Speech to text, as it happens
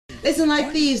Listen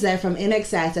Like Thieves there from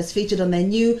INXS, as featured on their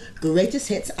new Greatest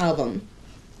Hits album.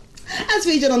 As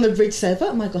featured on the Bridge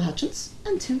Sofa, Michael Hutchence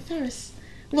and Tim Farriss.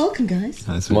 Welcome, guys.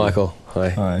 Hi, Michael, hi.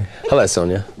 Hi. Hello,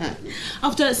 Sonia. Hi.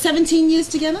 After 17 years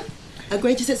together, a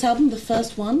Greatest Hits album, the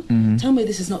first one, tell me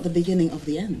this is not the beginning of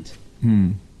the end.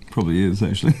 Probably is,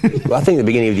 actually. Well, I think the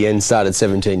beginning of the end started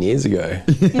 17 years ago,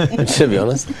 to be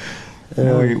honest.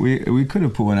 We could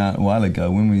have put one out a while ago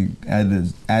when we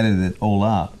added it all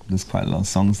up. There's quite a lot of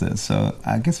songs there, so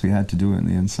I guess we had to do it in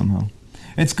the end somehow.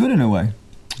 It's good in a way.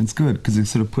 It's good because it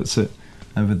sort of puts it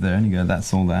over there and you go,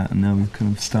 that's all that, and now we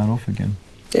kind of start off again.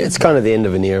 Yeah, it's kind of the end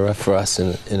of an era for us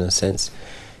in a sense.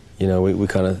 You know, we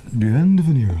kind of... The end of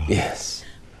an era. Yes.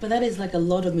 But that is like a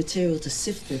lot of material to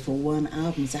sift through for one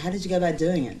album, so how did you go about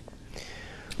doing it?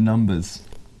 Numbers.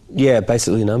 Yeah,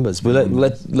 basically numbers. We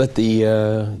let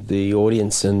the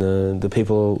audience and the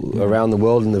people around the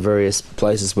world in the various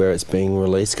places where it's being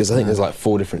released, because I think there's like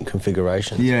 4 different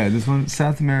configurations. Yeah, there's one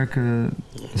South America,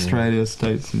 Australia,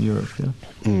 States, and Europe.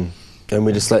 Yeah. And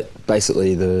we just let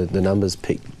basically the numbers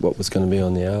pick what was going to be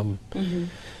on the album.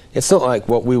 It's not like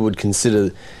what we would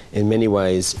consider, in many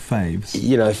ways, faves.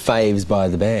 You know, faves by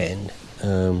the band.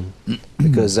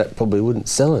 Because that probably wouldn't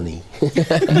sell any. You're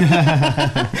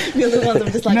the ones that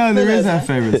are just like no, there fillers, is our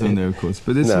favourites on there, of course,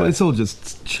 but it's all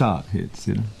just chart hits,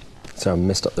 you know. So I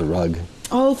messed up the rug.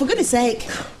 Oh, for goodness sake,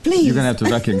 please. You're going to have to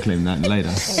vacuum clean that later.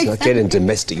 So I get into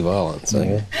domestic violence,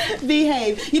 okay?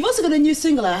 Behave. You've also got a new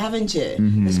single out, haven't you?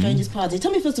 The Strangest Party.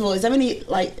 Tell me, first of all, is there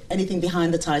anything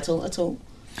behind the title at all?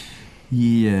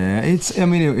 Yeah,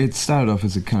 it started off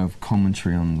as a kind of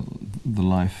commentary on the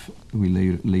life we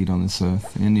lead on this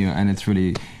earth, and it's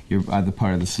really, you're either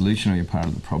part of the solution or you're part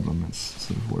of the problem. It's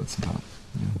sort of what it's about.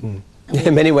 Yeah.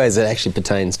 In many ways, it actually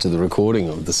pertains to the recording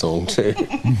of the song too.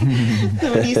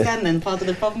 So what do you stand then, part of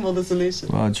the problem or the solution?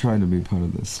 Well, I try to be part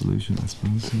of the solution, I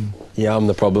suppose. Yeah, I'm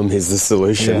the problem, he's the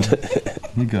solution. Yeah.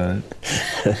 You got it.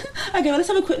 Okay, well, let's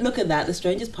have a quick look at that. The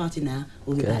Strangest Party now.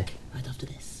 We'll be back right after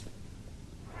this.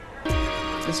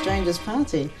 The Strangest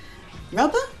Party.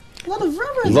 Rubber? A lot of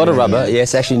rubber. A lot of rubber,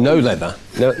 yes. Actually, no leather.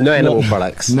 No animal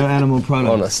products. No animal products.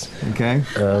 Honest. Okay.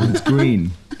 It's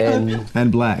green.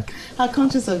 And black. How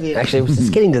conscious of you? Actually,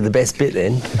 it's getting to the best bit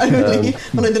then.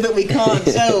 Well, the bit we can't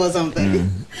show or something.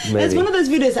 Maybe. It's one of those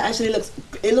videos that actually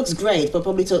looks great, but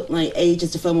probably took like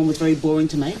ages to film and was very boring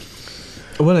to make.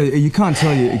 Well, you can't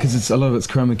tell you because a lot of it's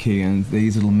chroma key and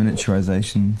these little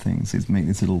miniaturization things. They make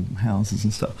these little houses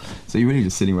and stuff. So you're really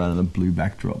just sitting around in a blue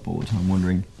backdrop all the time,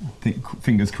 wondering,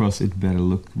 fingers crossed, it better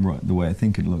look right the way I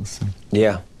think it looks. So.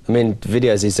 Yeah, I mean,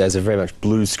 videos these days are very much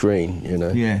blue screen, you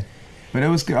know. Yeah, but it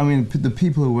was. I mean, the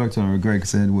people who worked on it were great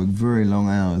because they had to work very long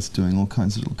hours doing all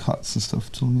kinds of little cuts and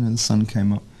stuff till the sun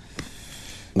came up.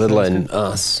 Let alone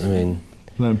us. I mean,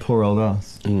 let alone poor old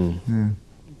us. Yeah.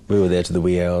 We were there to the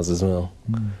wee hours as well.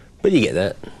 But you get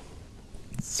that.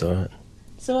 It's all right.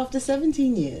 So after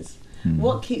 17 years,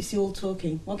 what keeps you all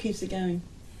talking? What keeps it going?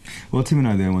 Well, Tim and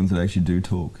I are the ones that actually do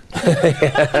talk.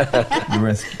 The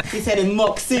rest... He said in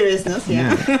mock seriousness,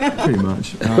 yeah. Yeah, pretty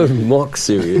much. Mock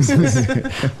seriousness.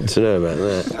 To know about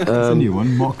that. It's a new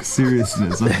one, mock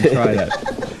seriousness. I can try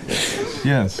that.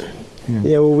 Yes.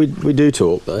 Yeah, well, we do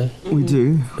talk, though. We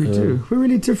do. We're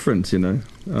really different, you know,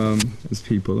 as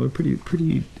people. We're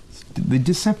pretty...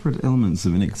 The separate elements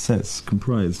of INXS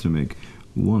comprise to make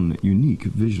one unique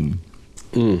vision.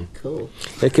 Cool.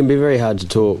 It can be very hard to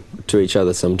talk to each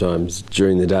other sometimes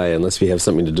during the day unless we have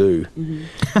something to do.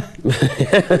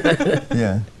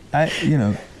 Yeah, I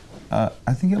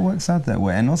think it works out that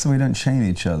way, and also we don't chain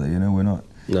each other. You know, we're not.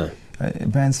 No.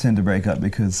 Bands tend to break up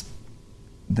because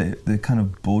they're kind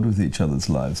of bored with each other's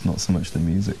lives, not so much the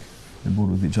music. They're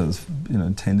bored with each other's,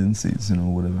 tendencies,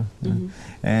 whatever,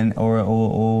 and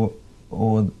or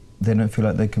they don't feel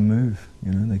like they can move.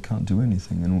 They can't do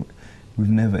anything, and we've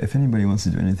never. If anybody wants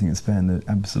to do anything in band, they're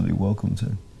absolutely welcome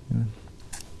to.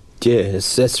 Yeah,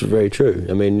 that's very true.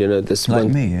 I mean, this like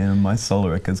one... me, my solo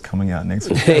record's coming out next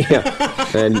week. Yeah,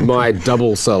 and my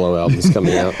double solo album's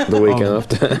coming out the week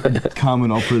after.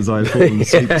 Carmen operas I fall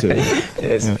asleep to.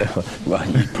 Yes. Yeah. Well,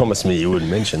 you promised me you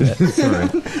wouldn't mention that. Sorry.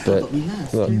 But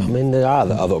look, I mean, there are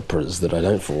the other operas that I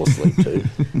don't fall asleep to.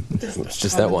 It's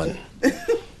just that one.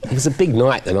 It was a big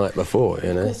night the night before,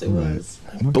 Of course it was.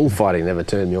 Bullfighting never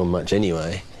turned me on much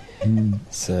anyway.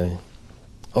 So...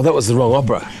 Oh, that was the wrong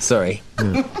opera. Sorry.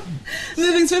 Yeah.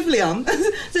 Moving swiftly on.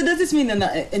 So does this mean then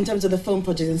that in terms of the film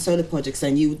projects and solo projects,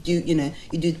 then you do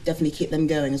definitely keep them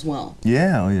going as well?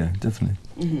 Yeah, definitely.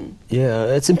 Yeah,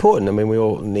 it's important. I mean, we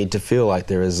all need to feel like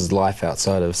there is life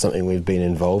outside of something we've been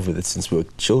involved with since we were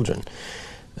children.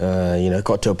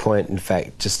 Got to a point, in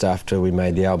fact, just after we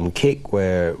made the album Kick,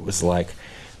 where it was like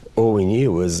all we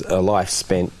knew was a life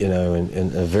spent, you know,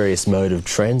 in a various mode of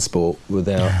transport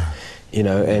without, you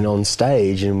know, and on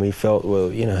stage, and we felt,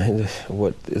 well, you know,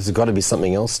 there's got to be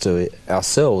something else to it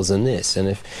ourselves than this. And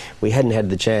if we hadn't had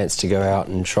the chance to go out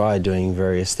and try doing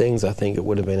various things, I think it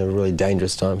would have been a really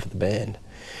dangerous time for the band.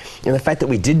 And the fact that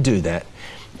we did do that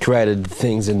created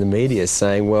things in the media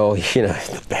saying, well, you know,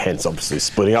 the band's obviously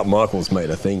splitting up. Michael's made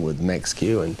a thing with Max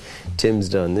Q, and Tim's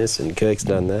done this, and Kirk's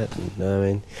done that. And, I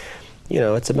mean, you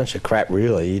know, it's a bunch of crap,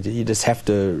 really. You just have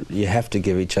to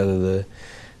give each other the,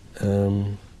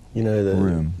 you know,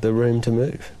 the room to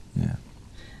move. Yeah.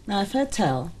 Now, I've heard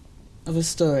tell of a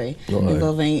story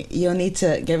involving you'll need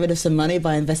to get rid of some money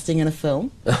by investing in a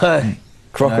film.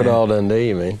 Crocodile Dundee,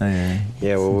 you mean? Oh, yeah.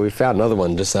 Yeah, well, we found another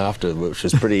one just after, which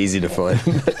was pretty easy to find.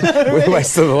 We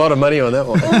wasted a lot of money on that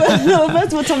one. Well, first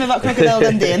of all, tell me about Crocodile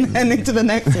Dundee and into the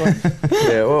next one.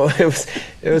 Yeah, well,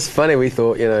 it was funny. We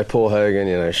thought, you know, Paul Hogan,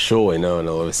 you know, surely no one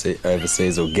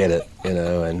overseas will get it, you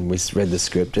know, and we read the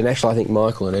script. And actually, I think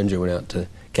Michael and Andrew went out to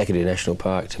Kakadu National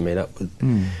Park to meet up with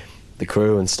the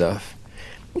crew and stuff.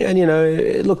 And, you know,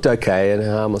 it looked okay and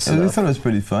harmless enough. We thought it was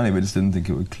pretty funny, we just didn't think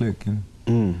it would click. You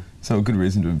know? So a good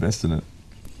reason to invest in it.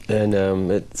 And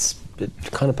it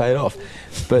kind of paid off,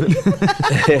 but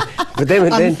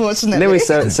then unfortunately,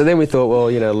 then we thought, well,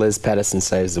 you know, Les Patterson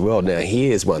Saves the World. Now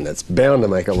here's one that's bound to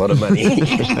make a lot of money.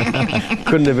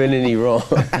 Couldn't have been any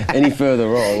further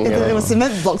wrong. There were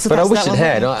cement blocks. But I wish it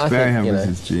had. I think, you know,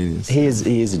 is genius.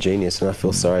 He is a genius, and I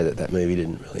feel sorry that movie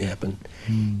didn't really happen.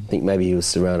 I think maybe he was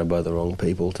surrounded by the wrong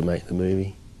people to make the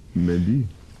movie. Maybe.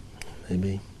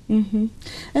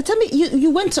 Now tell me,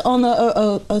 you went on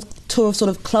a tour of sort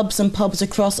of clubs and pubs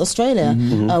across Australia,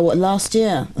 last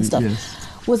year and stuff. Yes.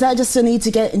 Was that just a need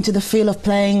to get into the feel of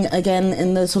playing again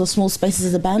in the sort of small spaces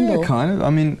as a band? Yeah, or? kind of. I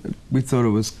mean, we thought it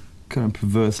was kind of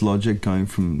perverse logic going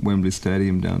from Wembley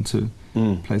Stadium down to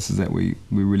places that we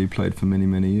really played for many,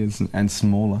 many years and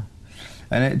smaller.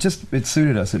 And it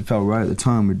suited us. It felt right at the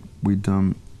time. We'd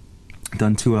done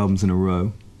 2 albums in a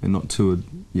row and not toured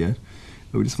yet.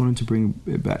 But we just wanted to bring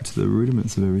it back to the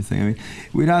rudiments of everything. I mean,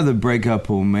 we'd either break up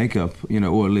or make up, you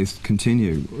know, or at least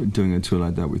continue doing a tour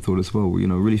like that. We thought as well, you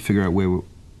know, really figure out where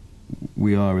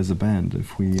we are as a band.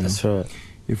 If we, that's right.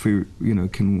 If we, you know,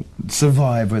 can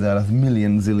survive without a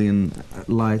million zillion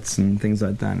lights and things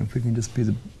like that. And if we can just be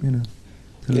the, you know,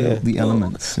 the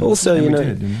elements. Also, you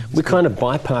know, we kind of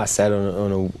bypassed that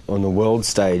on a world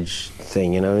stage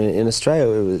thing. You know, in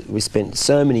Australia, we spent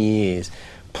so many years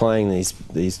playing these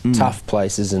tough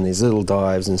places and these little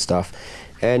dives and stuff,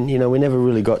 and you know, we never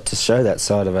really got to show that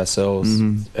side of ourselves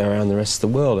around the rest of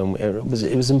the world, and it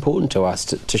was important to us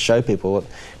to show people that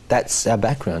that's our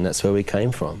background, that's where we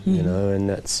came from, you know, and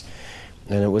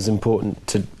it was important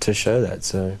to show that,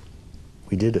 so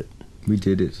we did it. We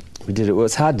did it. Well,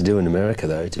 it's hard to do in America,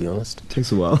 though, to be honest. It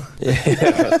takes a while. Yeah.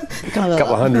 a couple of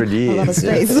 100 years. A lot of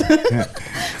space.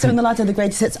 So in the light of the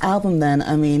Greatest Hits album, then,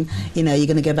 I mean, you know, you're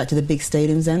going to go back to the big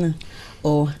stadiums then,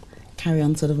 or carry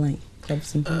on sort of like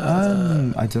clubs and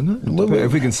pubs? I don't know. Well,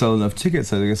 if we can sell enough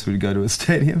tickets, I guess we'd go to a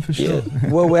stadium for sure. Yeah.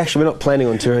 Well, we're not planning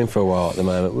on touring for a while at the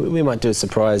moment. We might do a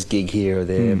surprise gig here or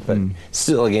there, but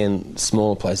still, again,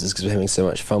 smaller places because we're having so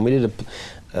much fun. We did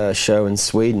a show in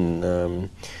Sweden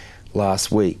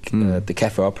last week at the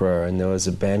Cafe Opera, and there was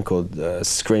a band called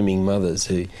Screaming Mothers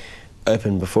who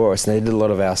opened before us, and they did a lot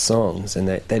of our songs, and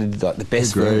they did like the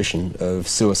best version of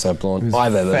Suicide Blonde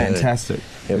I've ever heard. Fantastic.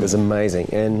 It was amazing,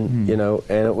 and you know,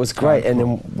 and it was great. And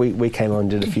then we came on and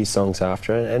did a few songs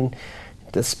after, and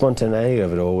the spontaneity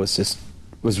of it all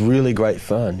was really great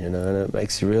fun, you know, and it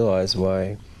makes you realise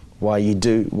why you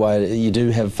do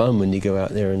have fun when you go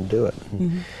out there and do it.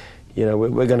 And, you know,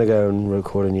 we're going to go and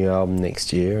record a new album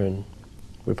next year, and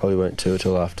we probably won't tour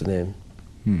till after then.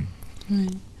 Right.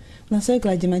 Well, I'm so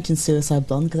glad you mentioned Suicide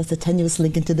Blonde, because that's a tenuous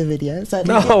link into the video. So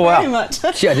thank you very much.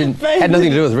 Gee, had nothing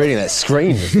to do with reading that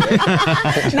screen.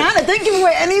 No, don't give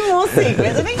away any more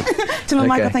secrets. I think. Tim and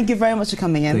Michael, thank you very much for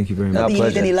coming in. Thank you very much. Not that you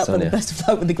need any luck Sonia. with the best of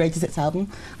luck with the Greatest Hits album.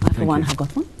 I, for one, have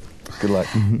got one. Good luck.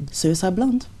 Suicide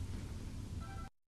Blonde.